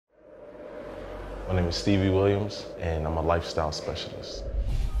My name is Stevie Williams, and I'm a lifestyle specialist.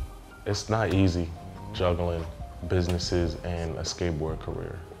 It's not easy juggling businesses and a skateboard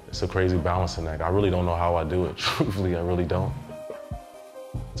career. It's a crazy balancing act. I really don't know how I do it. Truthfully, I really don't.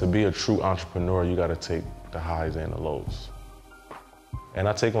 To be a true entrepreneur, you gotta take the highs and the lows. And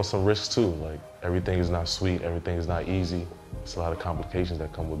I take on some risks too. Like, everything is not sweet, everything is not easy. There's a lot of complications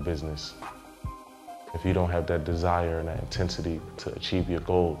that come with business. If you don't have that desire and that intensity to achieve your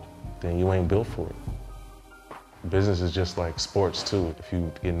goal, then you ain't built for it. Business is just like sports too. If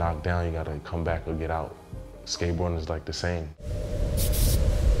you get knocked down, you gotta come back or get out. Skateboarding is like the same.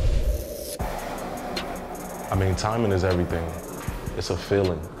 I mean, timing is everything. It's a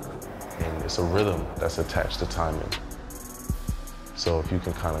feeling, and it's a rhythm that's attached to timing. So if you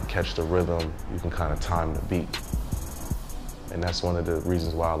can kind of catch the rhythm, you can kind of time the beat. And that's one of the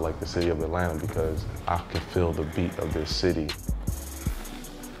reasons why I like the city of Atlanta, because I can feel the beat of this city.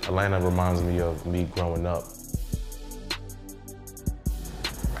 Atlanta reminds me of me growing up.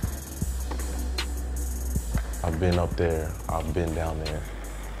 I've been up there, I've been down there,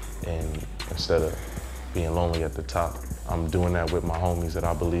 and instead of being lonely at the top, I'm doing that with my homies that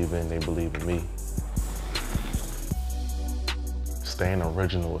I believe in, they believe in me. Staying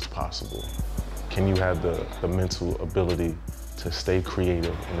original is possible. Can you have the mental ability to stay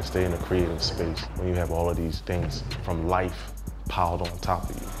creative and to stay in a creative space when you have all of these things from life piled on top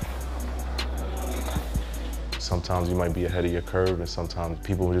of you? Sometimes you might be ahead of your curve, and sometimes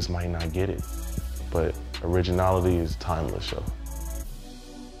people just might not get it. But originality is timeless, yo.